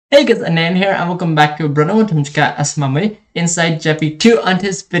Hey guys, Anand here and welcome back to brother one SML inside Jeffy 2 on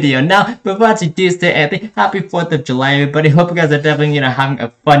this video. Now, before I do say anything, happy 4th of July everybody. Hope you guys are definitely having a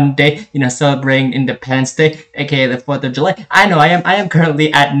fun day, celebrating Independence Day, aka the 4th of July. I know I am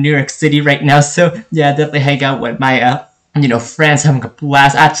currently at New York City right now, so yeah, definitely hang out with my friends, having a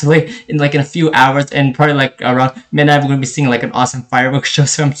blast. Actually, in a few hours and probably around midnight, we're gonna be seeing an awesome fireworks show.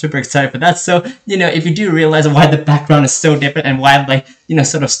 So I'm super excited for that. So if you do realize why the background is so different and why I'm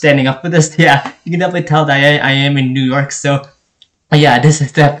sort of standing up for this, yeah, you can definitely tell that I am in New York. So yeah, this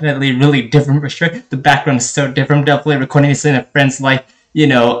is definitely really different for sure. The background is so different. I'm definitely recording this in a friend's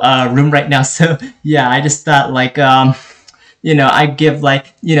room right now. So yeah, I just thought I give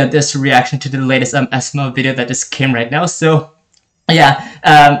this reaction to the latest SML video that just came right now. So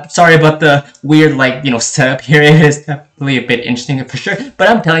yeah, sorry about the weird setup here. It is definitely a bit interesting for sure. But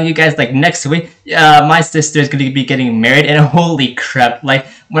I'm telling you guys, next week, my sister is gonna be getting married, and holy crap! When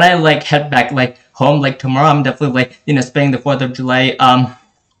I head back home tomorrow, I'm definitely spending the 4th of July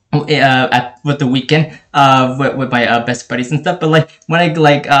with the weekend with my best buddies and stuff. But when I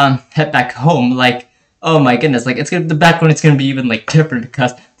head back home, oh my goodness, the background is gonna be even different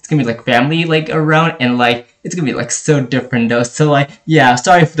because it's gonna be family around, and it's gonna be so different though. So yeah,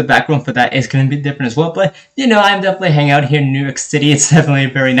 sorry for the background for that. It's gonna be different as well. But I'm definitely hanging out here in New York City. It's definitely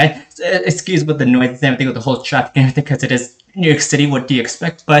very nice. Excuse with the noise and everything, with the whole traffic and everything, because it is New York City. What do you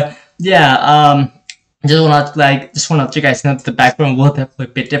expect? But yeah, just want to let you guys know that the background will definitely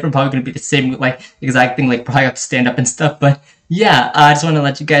be a bit different. Probably gonna be the same exact thing. Probably have to stand up and stuff. But yeah, I just want to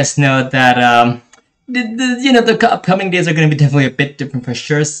let you guys know that the upcoming days are going to be definitely a bit different for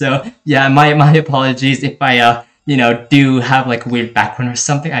sure. So yeah, my apologies if I do have a weird background or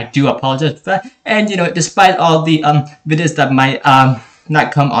something. I do apologize for that. And despite all the videos that might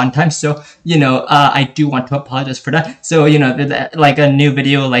not come on time, so I do want to apologize for that. So a new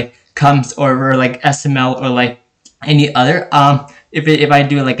video comes, or SML or any other, if I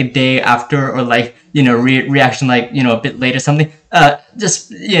do a day after, or reaction a bit later something,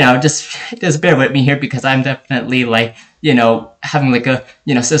 just bear with me here, because I'm definitely having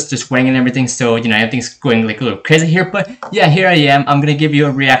a sister's wedding and everything, so everything's going a little crazy here. But yeah, here I am. I'm gonna give you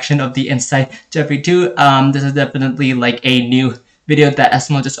a reaction of the Inside Jeffy 2. This is definitely a new video that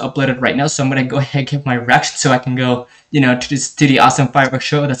SML just uploaded right now, so I'm gonna go ahead and give my reaction so I can go to the awesome fireworks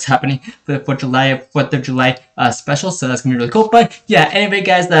show that's happening for the 4th of July special. So that's gonna be really cool. But yeah, anyway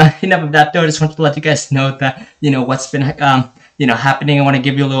guys, enough of that though. I just wanted to let you guys know that what's been happening. I want to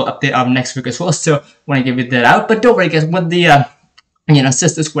give you a little update on next week as well, so I want to give you that out. But don't worry guys, when the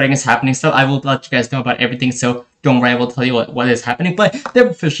sister's wedding is happening, so I will let you guys know about everything, so don't worry, I will tell you what is happening. But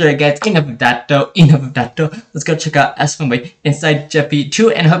for sure guys, enough of that though. Let's go check out SML Inside Jeffy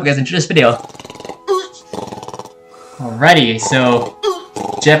 2, and I hope you guys enjoy this video. Alrighty, so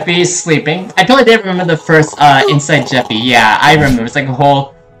Jeffy's sleeping. I totally didn't remember the first Inside Jeffy. Yeah, I remember. It's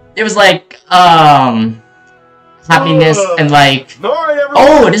it was happiness and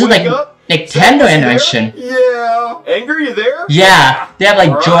oh, this is Nintendo animation. Yeah. Anger, you there? Yeah, they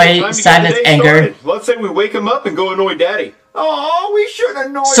have joy, sadness, anger. Let's say we wake him up and go annoy Daddy. Oh, we shouldn't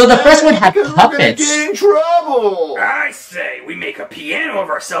annoy So the first one had puppets. We're gonna get in trouble. I say we make a piano of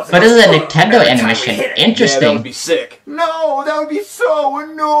ourselves. But this is a Nintendo animation. Interesting. Yeah, that would be sick. No, that would be so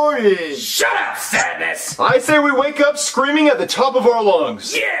annoying. Shut up, sadness. I say we wake up screaming at the top of our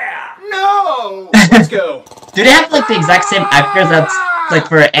lungs. Yeah. No. Let's go. Do they have the exact same actors that's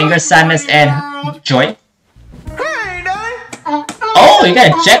for anger, sadness, and joy? Hey, Daddy. Oh, you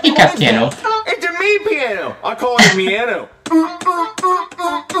got a Jeffy Cup piano. It's a me piano. I call it a piano.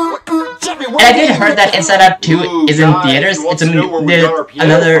 And I did heard that Inside Out 2 is in theaters. It's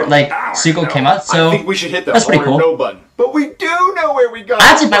another sequel came out, so I think we should hit the that's pretty cool. No button. But we do know where we got.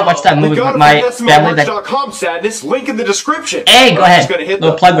 I actually might watch that movie with my family. Sadness, link in the description. Hey, go ahead. Hit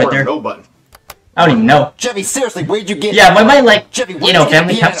little plug right there. No button. I don't even know. Jeffy, seriously, where'd you get? Yeah, when my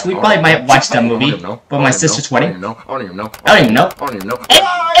family comes, we probably might watch that movie. But my sister's wedding. I don't even know. I don't even know.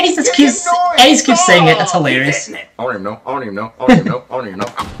 Eddie keeps saying it. That's hilarious. I don't even know.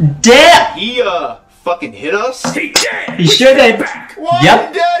 Damn! He fucking hit us? He did. He sure did. Why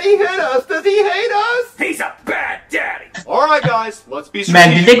Yep. did Daddy hit us? Does he hate us? He's a bad daddy. Alright guys, let's be Man,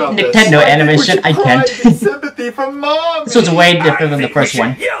 strategic about the this. Nintendo animation, I can't. Sympathy from Mom. This was way different than the first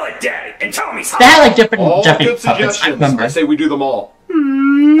one. Yell at Daddy and tell me They had different All Jeffy good puppets, I suggestions. remember. I say we do them all.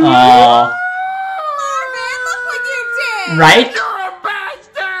 Aww. Right?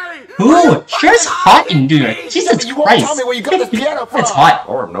 Ooh, sure's hot in New York. Jesus You won't Christ. tell me where you got this piano from. It's hot.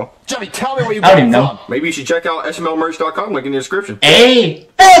 I don't know. Jeffy, tell me where you I got don't it even know. from. Maybe you should check out smlmerch.com, link in the description. Hey!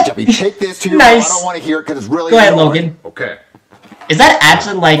 Jeffy, take this to your Nice. mom. I don't want to hear it because it's really Go ahead, annoying. Logan. Okay. Is that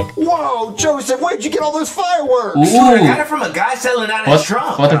actually like... Whoa, Joseph, where'd you get all those fireworks? Ooh. Dude, I got it from a guy selling out in his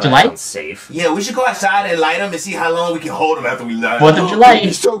trunk. 4th of July? Safe. Yeah, we should go outside and light them and see how long we can hold them after we light 4th them. of July.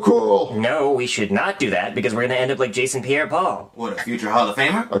 He's so cool. No, we should not do that because we're gonna end up like Jason Pierre-Paul. What, a future Hall of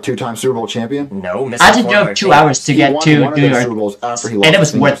Famer? A 2-time Super Bowl champion? No, Mr. I just Former drove 2 champ. hours to get to New Super York. Bowls after he And it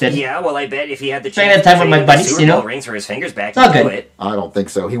was lost worth it. Yeah, well, I bet if he had the Spending chance time with my trade buddies, Super you know? Bowl rings for his fingers back, All he'd do good. it. I don't think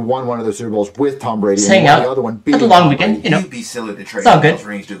so. He won one of the Super Bowls with Tom Brady. Just and hang won out. the other one It's beating a long Tom weekend, Brady. you know. You'd be silly to trade all in good. those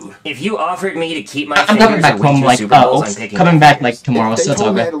rings, dude. If you offered me to keep my I'm fingers coming back or win home 2 like, Super Bowls, I'm oops, picking coming my back fingers. like tomorrow, If they so it's all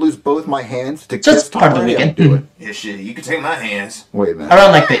told me I had good. to lose both my hands to Just kiss Tom part of the Brady, weekend. I'd do it. Yeah, shit, you can take my hands. Wait a minute.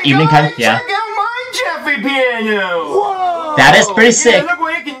 Around like the evening time, yeah. Check out my Jeffy piano! Whoa! That is pretty sick. Yeah, look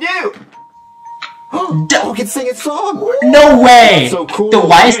what it can do! Oh, we can sing its song. No way! So cool. The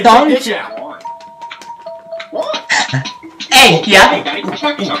Y song? Check this out. Hey, yeah?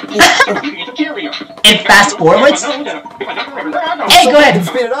 And fast forwards? Hey, go ahead!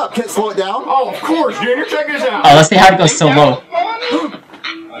 Speed it up. Can't slow it down. Oh, of course, Junior, check this out. Oh, let's see how it goes so low.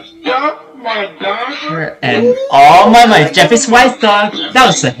 And oh my, Jeffy's Y song. That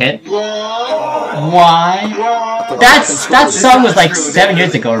was a hit. Why? That song was like 7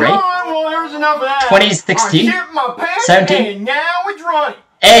 years ago, right? Well, there's enough of that. 2016? I shipped my pants 17? and now it's running.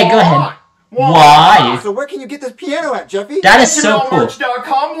 Hey, go ahead. Why? So where can you get this piano at, Jeffy? That is so cool.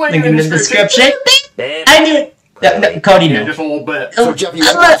 Link in the description. I knew it. No, Cody Yeah, knew. just a little bit. So Jeffy, you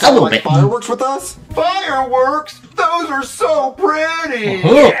A want to little like bit. fireworks with us? Fireworks? Those are so pretty.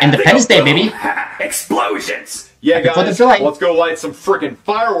 Ooh, Independence Day, baby. Explosions! Yeah, Happy 4th of guys, July. let's go light some freaking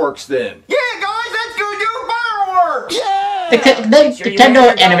fireworks then. Yeah, guys, let's go do fireworks. The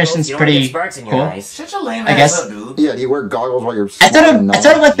Nintendo animation's pretty cool. Such a lame I guess. ass up, dude. Yeah, do you wear goggles while you're I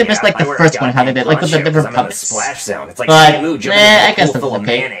sort of like they Yeah, missed like the I wear a first one, how they did, like with the goddamn different poncho 'cause I'm in the puppets. splash zone. It's like But, Shamu jumping I in a guess pool that's full of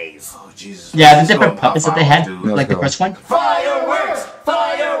okay. mayonnaise. Oh, Jesus. Yeah, the Let's different go puppets that they pop had, off, dude. like the go. first one. Fireworks!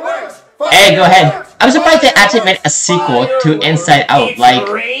 Fireworks! Hey, go ahead. I'm surprised they actually made a sequel to Inside Out. Like,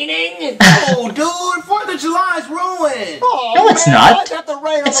 Raining? Oh, dude, 4th of July is ruined. Oh, no, it's man, not. why'd you have to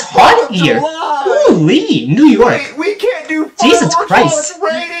rain on It's the hot 4th of here. July? Holy, New York. Wait, we can't do Jesus fireworks Christ. while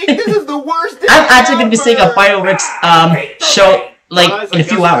it's raining. This is the worst day I'm actually gonna be seeing a ever. fireworks show like Guys, in a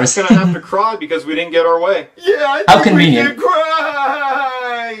few hours. I'm just gonna have to cry because we didn't get our way. Yeah, I How think convenient. we should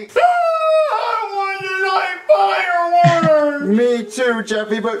cry. I want to light fireworks. Me too,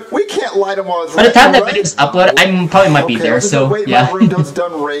 Jeffy, but we can't light them while it's By the time that right? video's uploaded, I probably might be Okay, there. let's just So wait in yeah. my room till it's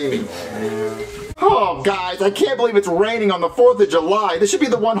done raining. Oh, guys, I can't believe it's raining on the 4th of July. This should be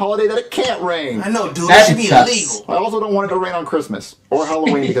the one holiday that it can't rain. I know, dude. That It should be sucks. illegal. I also don't want it to rain on Christmas, or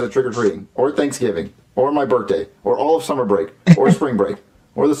Halloween because of trick-or-treating, or Thanksgiving, or my birthday, or all of summer break, or spring break,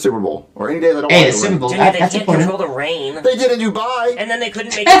 or the Super Bowl, or any day that I don't Hey, want the it to Super rain. Bowl. Junior, they That's can't important. control the rain. They did in Dubai. And then they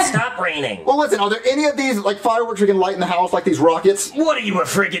couldn't make it stop raining. Well, listen, are there any of these like fireworks we can light in the house, like these rockets? What are you, a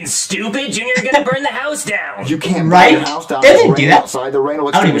friggin' stupid? Junior, you're gonna burn the house down. You can't Right? burn your house down. They It's didn't do raining that. outside. The rain will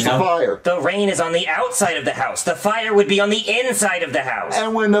I don't even extinguish the know. fire. The rain is on the outside of the house. The fire would be on the inside of the house.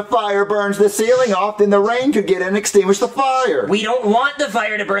 And when the fire burns the ceiling off, then the rain could get in and extinguish the fire. We don't want the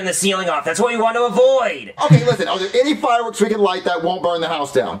fire to burn the ceiling off. That's what we want to avoid. Okay, listen, are there any fireworks we can light that won't burn the house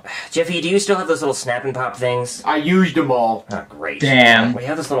down? Jeffy, do you still have those little snap and pop things? I used them all. Oh, great. Damn. We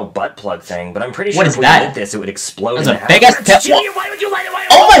have this little butt plug thing, but I'm pretty What sure is if we that? lit this, it would explode That's in a the house. big ass pep- Junior, why would you light it? Why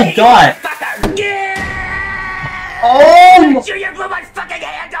Oh my would you God. Fucker. Yeah! Oh, Junior blew my fucking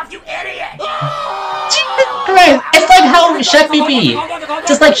hand off, you idiot! Jesus Christ! It's like how Chef PP,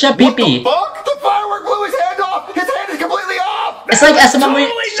 just like Chef PP. Fuck! The firework blew his hand off! His hand is completely off! It's like SML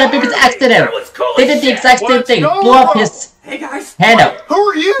with Chef PP's accident. They did the exact same thing. Blew up his Hey guys, hand up. Who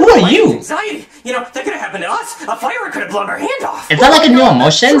are you? Who are you? anxiety. You know, that could have happened to us. A fire could have blown our hand off. Is that like a new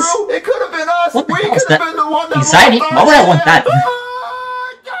emotions? True, it could have been us. What the We hell is could have that? been the one that Anxiety? lost Why would I want that?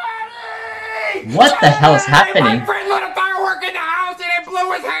 Ah, Daddy! What the hell is happening? My friend lit a firework in the house and it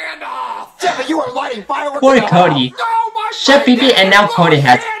blew his hand off. Jeffy, you are lighting fireworks Poor in the Cody. house. No, my Chef friend PP and now blew Cody his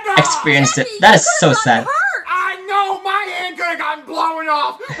has hand off. experienced it. That is so sad. I know my hand could have gotten blown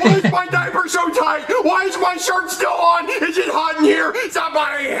off. Why is my diaper so tight? Why is my shirt still on? Is it hot in here?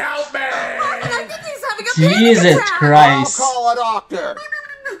 Somebody help me! I think he's having a panic Jesus attack. I'll Christ. call a doctor.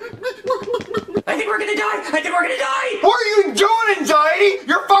 I think we're gonna die. I think we're gonna die. What are you doing, Anxiety?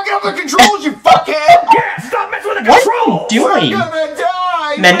 You're fucking up the controls, you fuckhead! Yeah, stop messing with the What controls. are you We're doing? gonna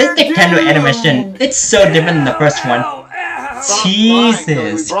die! Man, this We're Nintendo doomed. animation, it's so different than the first one. Ow, ow. Stop lying, Cody.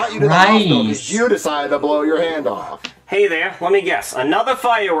 Jesus We brought you to the hospital because Christ. you decided to blow your hand off. Hey there, let me guess. Another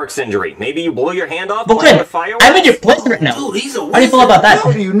fireworks injury. Maybe you blew your hand off But playing wait, with fireworks? I'm in your place right now. Dude, he's a How do you feel about that? How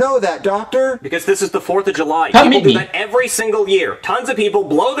do you know that, Doctor? Because this is the 4th of July. Come People meet do me. that every single year. Tons of people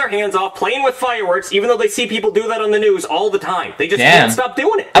blow their hands off playing with fireworks, even though they see people do that on the news all the time. They just Damn. can't stop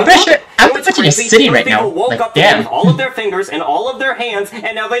doing it. I'm They pretty love sure- it. I'm You know what's picturing a crazy? city Those right now. people woke Like, up today damn. with all of their fingers and all of their hands,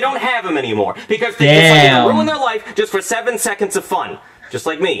 and now they don't have them anymore. Because they decided Damn. to ruin their life just for 7 seconds of fun. Just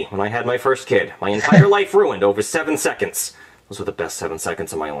like me, when I had my first kid. My entire life ruined over 7 seconds. Those were the best 7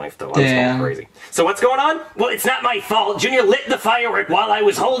 seconds of my life, though. I was Damn. going crazy. So what's going on? Well, it's not my fault. Junior lit the firework while I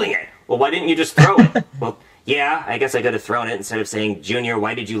was holding it. Well, why didn't you just throw it? Well, yeah, I guess I could have thrown it instead of saying, Junior,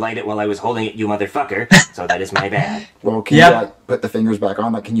 why did you light it while I was holding it, you motherfucker? So that is my bad. Well, can Yep. you like put the fingers back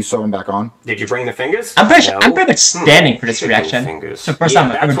on? Like, can you sew them back on? Did you bring the fingers? I'm pretty No. much standing for this Chicken reaction. fingers. It's the first Yeah,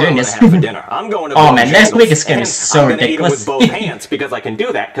 time I'm that's ever what doing I'm this. gonna have for dinner. I'm going to Oh, man, next Bojangles, week is gonna be and so I'm gonna eat 'em ridiculous. with both hands because I can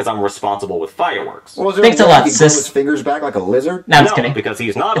do that because I'm responsible with fireworks. Well, is there Thanks a a way lot, he can grow sis. his fingers back like a lizard? No, I'm just No, kidding. because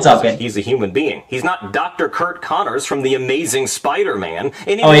he's not It's a all lizard. good. He's a human being. He's not Dr. Kurt Connors from The Amazing Spider-Man.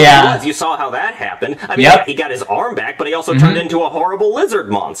 And even Oh, if yeah. he was, you saw how that happened. I mean, Yep. yeah, he got his arm back, but he also turned into a horrible lizard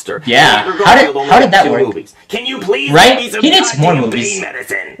monster. Yeah. Andrew How did- Garfield only how did had that 2 work? movies. Can you please Right? give me some He needs more goddamn movies. pain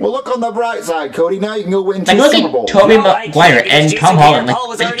medicine? Well, look on the bright side, Cody. Now you can go win Like, 2 look Super at Bowls. Tobey No, I Maguire can't, because and Jason Tom Holland. Pierre-Paul Like,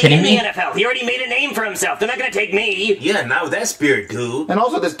 was are you already kidding in me? the NFL. He already made a name for himself. They're not gonna take me. Yeah, now that's spirit cool. And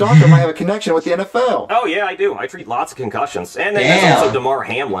also, this doctor might have a connection with the NFL. Oh, yeah, I do. I treat lots of concussions. And then Damn. there's also DeMar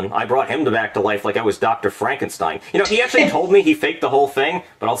Hamlin. I brought him back to life like I was Dr. Frankenstein. You know, he actually told me he faked the whole thing,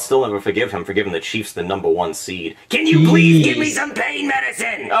 but I'll still never forgive him for giving the Chiefs the #1 seed. Can you please give me Jeez. some pain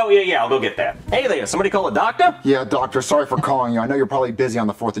medicine? Oh, yeah, I'll go get that. Hey there, somebody call a doctor? Yeah, doctor, sorry for calling you. I know you're probably busy on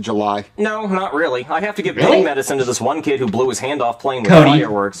the 4th of July. No, not really. I have to give Really? pain medicine to this one kid who blew his hand off playing with Cody.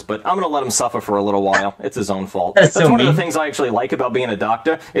 fireworks, but I'm gonna let him suffer for a little while. It's his own fault. That's That's so one of mean. the things I actually like about being a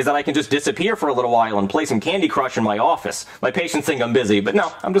doctor, is that I can just disappear for a little while and play some Candy Crush in my office. My patients think I'm busy, but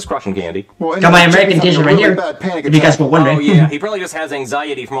no, I'm just crushing candy. Well, Got my anyway, American Jimmy's t-shirt having right a really here. bad panic If you guys attack. were wondering. Oh yeah, he probably just has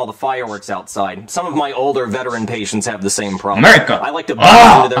anxiety from all the fireworks outside. Some of my older veteran patients have the same problem. America. I like to burst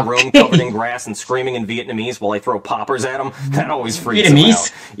Ah, into their room okay. covered in grass and screaming in Vietnamese while I throw poppers at them. That always freaks them Vietnamese?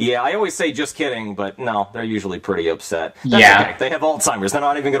 out. Yeah, I always say just kidding, but no, they're usually pretty upset. That's Yeah. okay. They have Alzheimer's. They're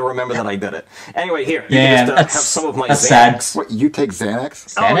not even going to remember that I did it. Anyway, here, you Yeah, can just that's- have some of my that's Xanax. sad. What, you take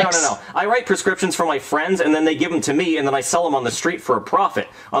Xanax? Oh, no. Xanax? I write prescriptions for my friends, and then they give them to me, and then I sell them on the street for a profit.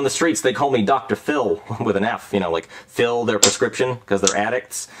 On the streets, they call me Dr. Phil, with an F, you know, like fill their prescription, because they're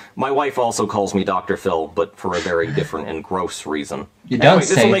addicts. My wife also calls me Dr. Phil, but for a very different and gross reason. You don't Anyway, this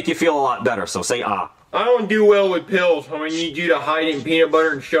will say. make you feel a lot better, so say ah. I don't do well with pills. I'm gonna need you to hide it in peanut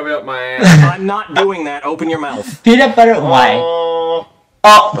butter and shove it up my ass. I'm not doing that. Open your mouth. Peanut butter, why? Oh,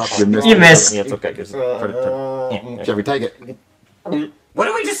 Oh, You missed you it. missed. Yeah, it's okay. Just put it yeah. Jeffy, take it. What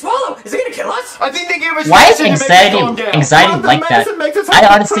did we just swallow? Is it gonna kill us? I think they gave us Why is medicine to make us anxiety calm down. anxiety What, the like that? medicine makes us I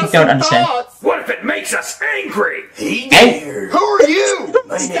have honestly don't depressing understand. thoughts. What if it makes us angry? Hey Ang- there. Who are you?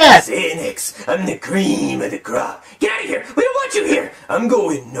 My name that? is Anix. I'm the cream of the crop. Get out of here. We don't want you here. I'm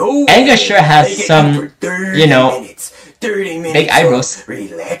going nowhere. Anger sure has I get some, you for 30 you know, minutes. 30 minutes big eyebrows. of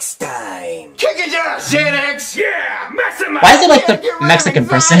relax time. Kick his ass, Xanax. Yeah, mess him up. Why is it like Yeah, the get rid of Mexican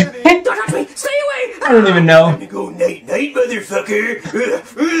person? anxiety. Don't touch me. Stay away. I don't even know. Time to go night night, motherfucker.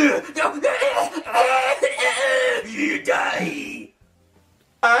 You die.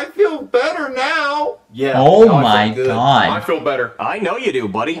 I feel better now. Yeah. Oh I feel my good. God. I feel better. I know you do,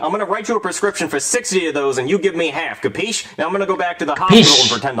 buddy. I'm gonna write you a prescription for 60 of those, and you give me half, capiche? Now I'm gonna go back to the hospital and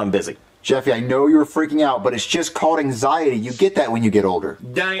pretend I'm busy. Jeffy, I know you were freaking out, but it's just called anxiety. You get that when you get older.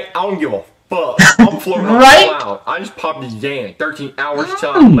 Dang, I don't give a fuck. I'm floating on Right? a cloud. I just popped this Xanax. 13 hours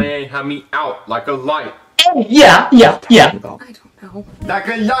till I land, had me out like a light. Yeah. I don't know. Like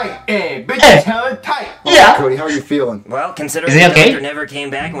a light, Eh. bitches hella tight. Yeah. Cody, how are you feeling? Well, considering Is he the okay? doctor never came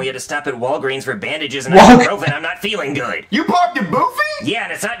back and we had to stop at Walgreens for bandages and Walg- ibuprofen, I'm not feeling good. You popped a boofy? Yeah,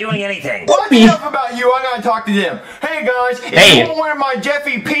 and it's not doing anything. Watch Boofy. enough about you, I gotta talk to them. Hey guys, if Hey. you want to wear my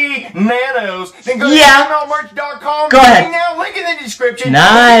Jeffy P Nanos, then go Yeah. to SMLmerch.com. Go ahead. Now, link in the description.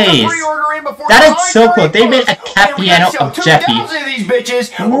 Nice. Get the pre-order in before That is July so cool. They made a 31st, cat and we gotta piano sell of Jeffy. 2,000 of these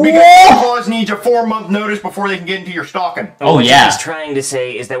bitches Whoa. because Santa Claus needs a 4-month notice before they can get into your stocking. Oh What yeah. he's trying to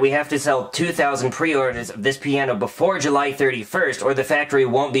say is that we have to sell 2,000 pre-orders of this piano before July 31st, or the factory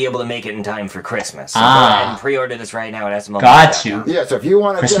won't be able to make it in time for Christmas. So go Ah. ahead and pre-order this right now at SML. Got you. Yeah, so if you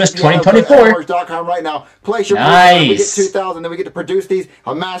want to Christmas go to 2024. SMLmerch.com right now, place your Nice. order. We get 2,000, then we get to produce these,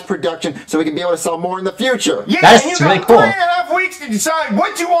 a mass production, so we can be able to sell more in the future. Yeah, That is and you really got cool. 3.5 weeks to decide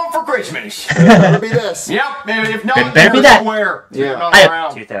what you want for Christmas. It'll be this. Yep, and if not, It better be here's that. where. Yeah. Not I-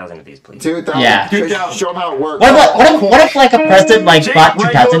 around. 2,000 of these, please. 2,000. Yeah. 2,000. Show them how it works. What if like a president like See, bought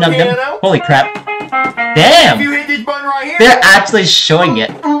 2,000 of them? regular piano. Holy crap. Damn! If you hit this button right here, They're actually showing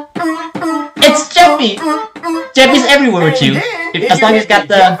it. It's Jeffy! Jeffy's everywhere with you. As long as you got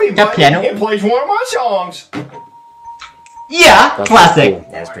the piano. it plays one of my songs. Yeah, That's classic. pretty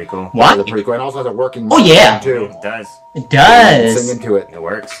cool. That's pretty cool. What? That's pretty cool. And also has a working Oh, yeah. too. It does. It does. Sing into it. It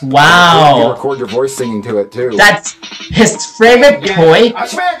works. You Wow. record your voice singing to it too. That's his favorite toy I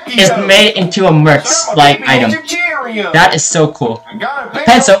smacked you, is though. made into a merch Son of a like baby item. Egypt Cheerio. That is so cool. I got a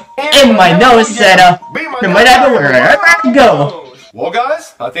Pencil in my nose said, Be my no matter where I go. Well,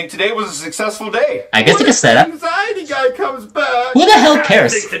 guys, I think today was a successful day. I guess you can set up. Anxiety guy comes back. Who the hell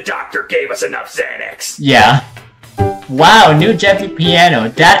cares? the doctor gave us enough Xanax. Yeah. Wow, new Jeffy piano.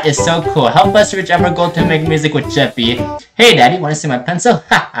 That is so cool. Help us reach our goal to make music with Jeffy. Hey daddy, wanna see my pencil?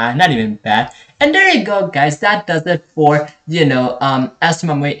 Haha, not even bad. And there you go guys, that does it for,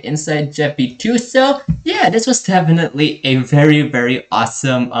 SML Inside Jeffy 2. So yeah, this was definitely a very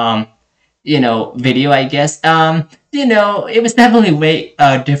awesome video, I guess. It was definitely way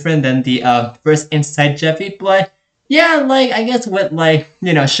different than the first Inside Jeffy, but yeah, like I guess with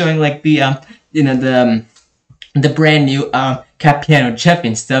showing like the brand new cat piano Jeffy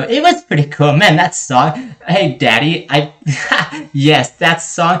and stuff. It was pretty cool, man. That song, hey daddy, yes, that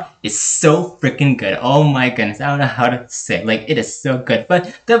song is so freaking good. Oh my goodness, I don't know how to say it. Like, it is so good.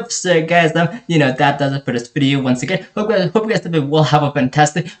 But so guys, that does it for this video once again. Hope you guys will have a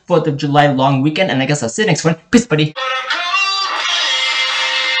fantastic 4th of July long weekend, and I guess I'll see you next one. Peace, buddy.